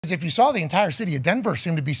If you saw, the entire city of Denver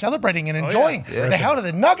seemed to be celebrating and enjoying the hell of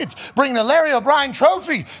the Nuggets, bringing the Larry O'Brien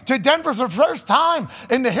trophy to Denver for the first time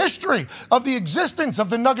in the history of the existence of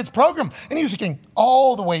the Nuggets program. And he was thinking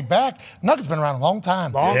all the way back, Nuggets been around a long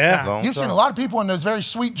time. You've seen a lot of people in those very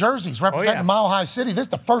sweet jerseys representing Mile High City. This is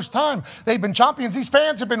the first time they've been champions. These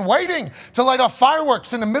fans have been waiting to light off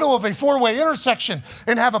fireworks in the middle of a four-way intersection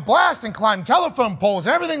and have a blast and climb telephone poles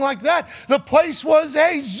and everything like that. The place was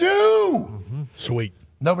a zoo. Sweet.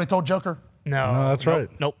 Nobody told Joker? No, that's right.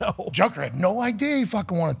 Nope. Joker had no idea he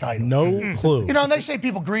fucking won a title. No clue. You know, and they say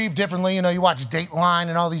people grieve differently. You know, you watch Dateline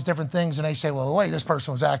and all these different things, and they say, well, the way this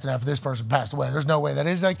person was acting after this person passed away, there's no way that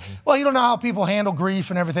is. Like, well, you don't know how people handle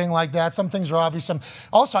grief and everything like that. Some things are obvious.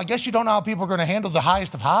 Also, I guess you don't know how people are going to handle the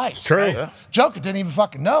highest of highs. It's true. Yeah. Joker didn't even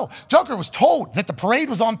fucking know. Joker was told that the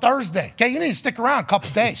parade was on Thursday. Okay, you need to stick around a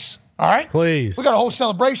couple days. All right? Please. We got a whole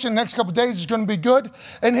celebration. The next couple of days is going to be good.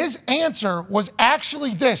 And his answer was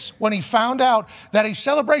actually this when he found out that a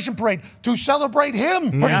celebration parade, to celebrate him,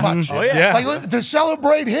 pretty much. Oh, yeah. Like, to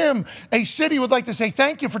celebrate him, a city would like to say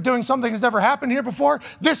thank you for doing something that's never happened here before.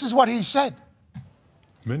 This is what he said.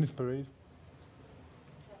 When is parade?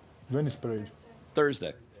 When is parade?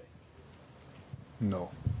 Thursday. No.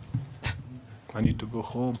 I need to go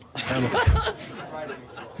home.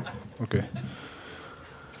 Okay.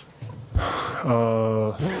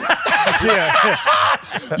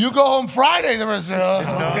 You go home Friday. There was,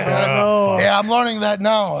 yeah, I'm learning that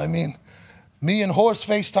now. I mean, me and Horst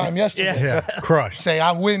FaceTime yesterday. Yeah, crush. Say,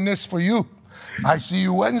 I win this for you. I see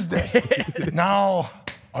you Wednesday. Now,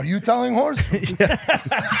 are you telling Horst?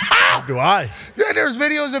 Do I? Yeah, there's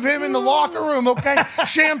videos of him in the locker room, okay?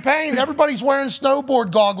 Champagne. Everybody's wearing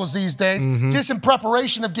snowboard goggles these days, just in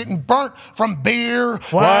preparation of getting burnt from beer,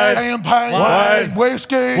 champagne,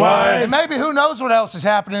 whiskey. And maybe who knows what else is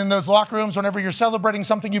happening in those locker rooms whenever you're celebrating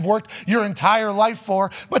something you've worked your entire life for.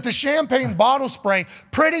 But the champagne bottle spray,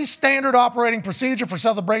 pretty standard operating procedure for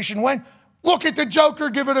celebration when, look at the Joker,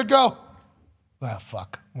 give it a go. Well,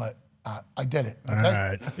 fuck. What? I did it. Okay? All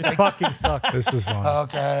right. This fucking sucks. This is fun.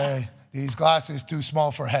 Okay. These glasses too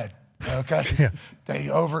small for head. Okay? They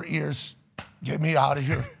over ears. Get me out of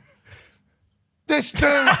here. This dude.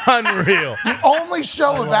 Unreal. The only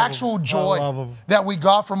show of actual joy that we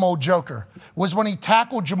got from old Joker was when he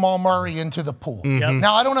tackled Jamal Murray into the pool.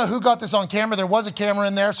 Now, I don't know who got this on camera. There was a camera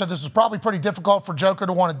in there, so this was probably pretty difficult for Joker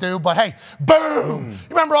to want to do. But, hey, boom. You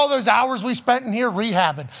remember all those hours we spent in here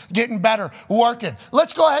rehabbing, getting better, working.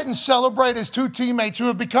 Let's go ahead and celebrate his two teammates who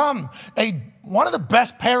have become one of the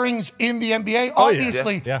best pairings in the NBA.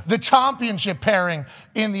 Obviously, the championship pairing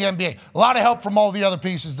in the NBA. A lot of help from all the other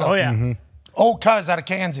pieces, though. Oh, yeah. Old cuz out of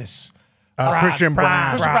Kansas. Christian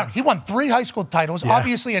Brown. He won 3 high school titles,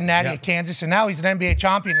 obviously a natty at Kansas, and now he's an NBA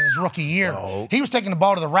champion in his rookie year. He was taking the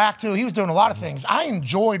ball to the rack, too. He was doing a lot of things. I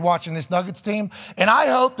enjoyed watching this Nuggets team, and I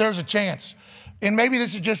hope there's a chance. And maybe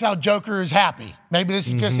this is just how Joker is happy. Maybe this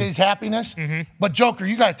is just his happiness. But, Joker,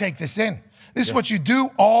 you got to take this in. This is what you do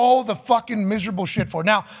all the fucking miserable shit for.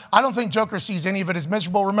 Now, I don't think Joker sees any of it as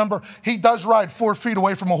miserable. Remember, he does ride 4 feet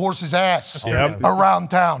away from a horse's ass around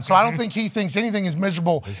town. So I don't think he thinks anything is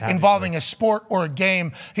miserable involving a sport or a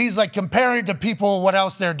game. He's like comparing to people what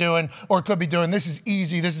else they're doing or could be doing. This is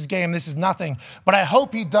easy, this is game, this is nothing. But I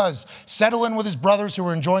hope he does settle in with his brothers who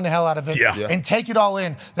are enjoying the hell out of it and take it all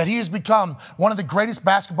in, that he has become one of the greatest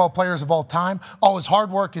basketball players of all time. All his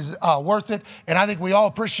hard work is worth it. And I think we all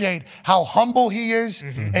appreciate how humble he is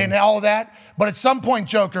and all that. But at some point,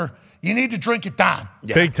 Joker, you need to drink it down.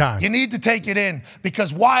 Big time. You need to take it in,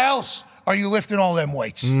 because why else are you lifting all them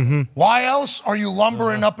weights? Why else are you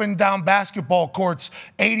lumbering up and down basketball courts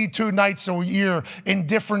 82 nights a year in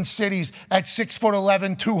different cities at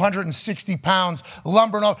 6'11", 260 pounds,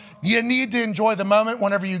 lumbering up? You need to enjoy the moment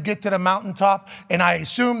whenever you get to the mountaintop, and I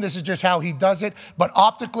assume this is just how he does it, but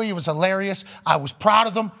optically it was hilarious. I was proud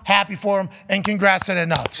of him, happy for him, and congrats to the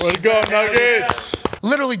Nuggets. Way to go, Nuggets.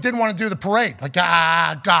 Literally didn't want to do the parade. Like,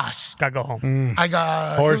 gosh. Gotta go home. I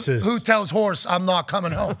got horses. Who tells horse I'm not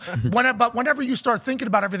coming home? But whenever you start thinking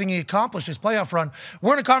about everything he accomplished his playoff run,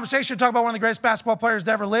 we're in a conversation talking about one of the greatest basketball players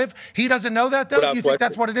to ever live. He doesn't know that, though? You think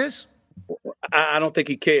that's what it is? I don't think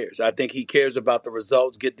he cares. I think he cares about the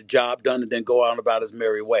results, get the job done, and then go on about his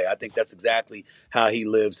merry way. I think that's exactly how he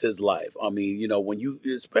lives his life. I mean, you know, when you,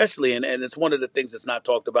 especially, and it's one of the things that's not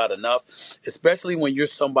talked about enough, especially when you're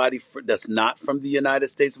somebody that's not from the United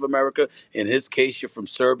States of America. In his case, you're from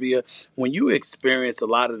Serbia. When you experience a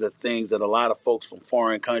lot of the things that a lot of folks from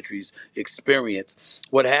foreign countries experience,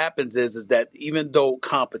 what happens is that even though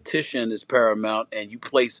competition is paramount and you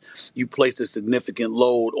place a significant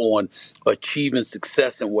load on achieving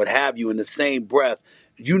success and what have you, in the same breath,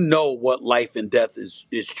 you know what life and death is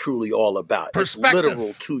truly all about. It's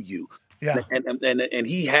literal to you. Yeah. And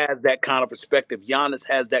he has that kind of perspective. Giannis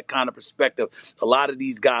has that kind of perspective. A lot of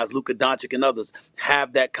these guys, Luka Doncic and others,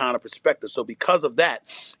 have that kind of perspective. So because of that,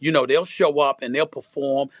 you know, they'll show up and they'll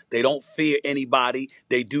perform. They don't fear anybody.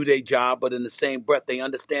 They do their job. But in the same breath, they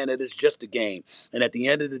understand that it's just a game. And at the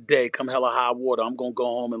end of the day, come hell or high water, I'm going to go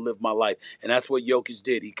home and live my life. And that's what Jokic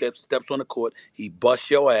did. He steps on the court. He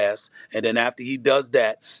busts your ass. And then after he does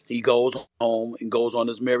that, he goes home and goes on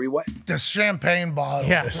his merry way. The champagne bottle.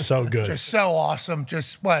 Yeah, it's so good. Just so awesome.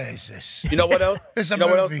 Just, what is this? You know what else? It's a you know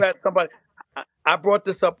movie. what else, Pat? I brought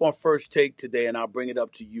this up on First Take today, and I'll bring it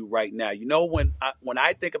up to you right now. You know, when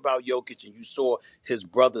I think about Jokic and you saw his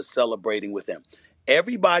brother celebrating with him,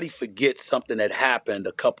 everybody forgets something that happened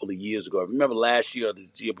a couple of years ago. Remember last year or the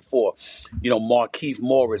year before, you know, Markieff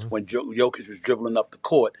Morris, when Jokic was dribbling up the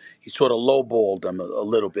court, he sort of lowballed him a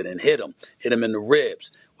little bit and hit him in the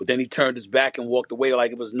ribs. But then he turned his back and walked away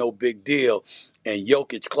like it was no big deal. And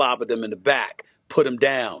Jokic clobbered him in the back, put him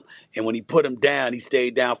down. And when he put him down, he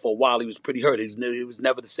stayed down for a while. He was pretty hurt. He was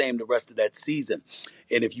never the same the rest of that season.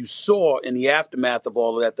 And if you saw in the aftermath of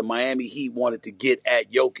all of that, the Miami Heat wanted to get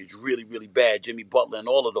at Jokic really, really bad, Jimmy Butler and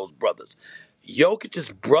all of those brothers.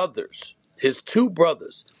 Jokic's brothers, his two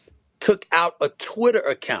brothers, took out a Twitter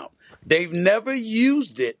account. They've never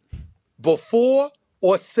used it before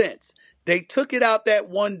or since. They took it out that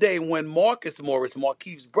one day when Marcus Morris,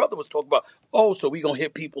 Markieff's brother, was talking about, oh, so we're going to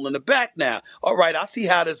hit people in the back now. All right, I see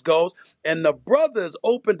how this goes. And the brothers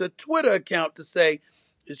opened a Twitter account to say,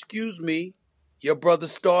 excuse me, your brother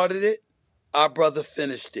started it, our brother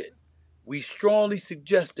finished it. We strongly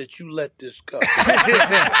suggest that you let this go.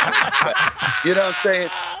 You know what I'm saying?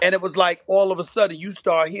 And it was like all of a sudden you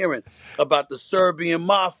start hearing about the Serbian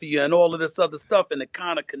mafia and all of this other stuff and the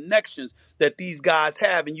kind of connections that these guys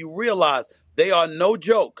have. And you realize they are no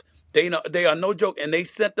joke. They are no joke. And they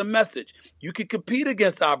sent the message. You can compete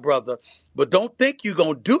against our brother, but don't think you're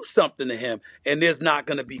going to do something to him and there's not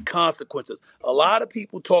going to be consequences. A lot of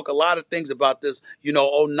people talk a lot of things about this, you know,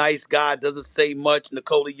 oh, nice guy, doesn't say much.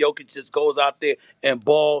 Nikola Jokic just goes out there and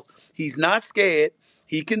balls. He's not scared.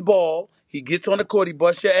 He can ball. He gets on the court. He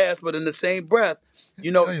busts your ass. But in the same breath,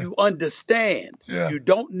 you know, you understand. You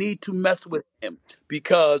don't need to mess with him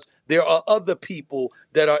because there are other people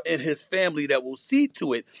that are in his family that will see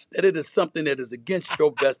to it that it is something that is against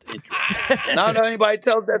your best interest. And I don't know anybody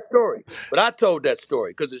tells that story, but I told that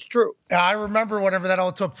story because it's true. I remember whenever that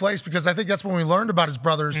all took place because I think that's when we learned about his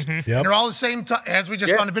brothers. And they're all the same, as we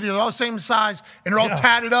just saw in the video, they're all the same size and they're all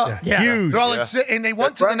tatted up. Huge. They're all like, and they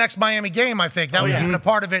went to the next Miami game, I think. That was even a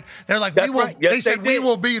part of it. They're like, we will. They said, we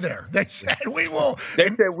will be there. They said, we will. They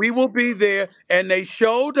said, we will be there. And they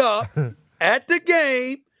showed up at the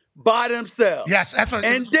game by themselves. Yes, that's what.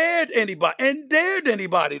 And dared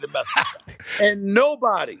anybody to mess with them. And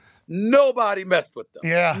nobody messed with them.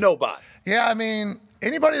 Yeah. Nobody. Yeah, I mean,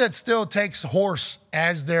 anybody that still takes horse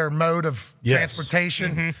as their mode of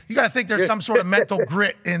transportation, you got to think there's some sort of mental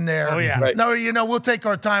grit in there. Oh, yeah. Right. No, you know, we'll take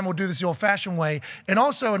our time. We'll do this the old-fashioned way. And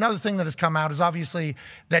also, another thing that has come out is obviously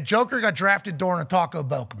that Joker got drafted during a Taco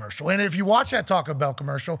Bell commercial. And if you watch that Taco Bell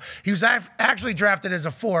commercial, he was actually drafted as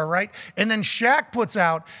a 4, right? And then Shaq puts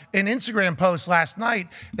out an Instagram post last night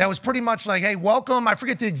that was pretty much like, hey, welcome. I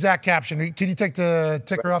forget the exact caption. Can you take the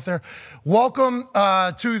ticker off there? Welcome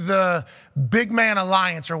to the Big Man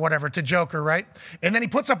Alliance or whatever, to Joker, right? And then he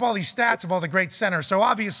puts up all these stats of all the great centers. So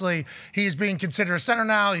obviously he is being considered a center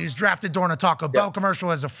now. He's drafted during a Taco Bell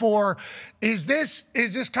commercial as a 4. Is this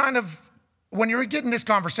kind of, when you're getting this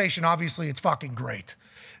conversation, obviously it's fucking great.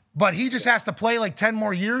 But he just has to play like 10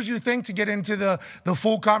 more years, you think, to get into the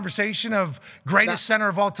full conversation of greatest center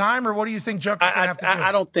of all time? Or what do you think Joker's going to have to do?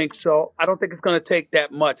 I don't think so. I don't think it's going to take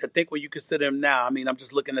that much. I think when you consider him now, I mean, I'm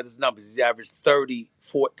just looking at his numbers. He's averaged 30,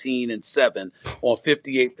 14, and 7 on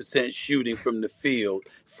 58% shooting from the field,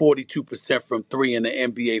 42% from 3 in the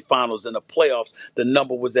NBA Finals. In the playoffs, the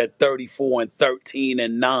number was at 34 and 13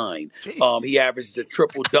 and 9. He averaged a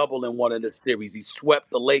triple-double in one of the series. He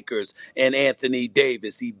swept the Lakers and Anthony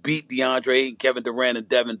Davis. He beat DeAndre Ayton, Kevin Durant, and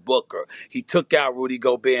Devin Booker. He took out Rudy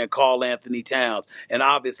Gobert and Karl Anthony Towns. And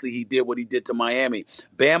obviously, he did what he did to Miami.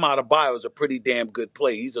 Bam Adebayo is a pretty damn good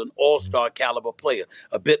player. He's an all-star caliber player.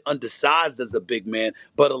 A bit undersized as a big man,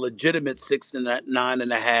 but a legitimate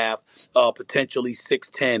 6'9.5", potentially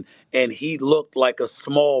 6'10". And he looked like a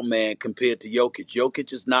small man compared to Jokic.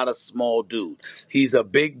 Jokic is not a small dude. He's a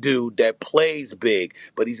big dude that plays big,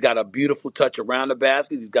 but he's got a beautiful touch around the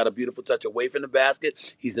basket. He's got a beautiful touch away from the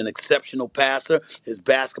basket. He's He's an exceptional passer. His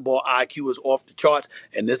basketball IQ is off the charts.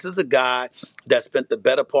 And this is a guy that spent the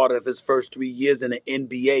better part of his first 3 years in the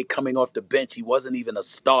NBA coming off the bench. He wasn't even a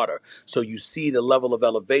starter. So you see the level of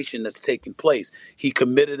elevation that's taking place. He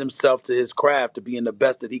committed himself to his craft, to being the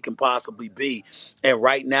best that he can possibly be. And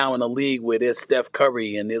right now in a league where there's Steph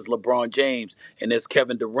Curry and there's LeBron James and there's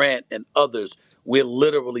Kevin Durant and others, we're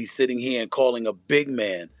literally sitting here and calling a big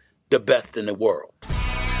man the best in the world.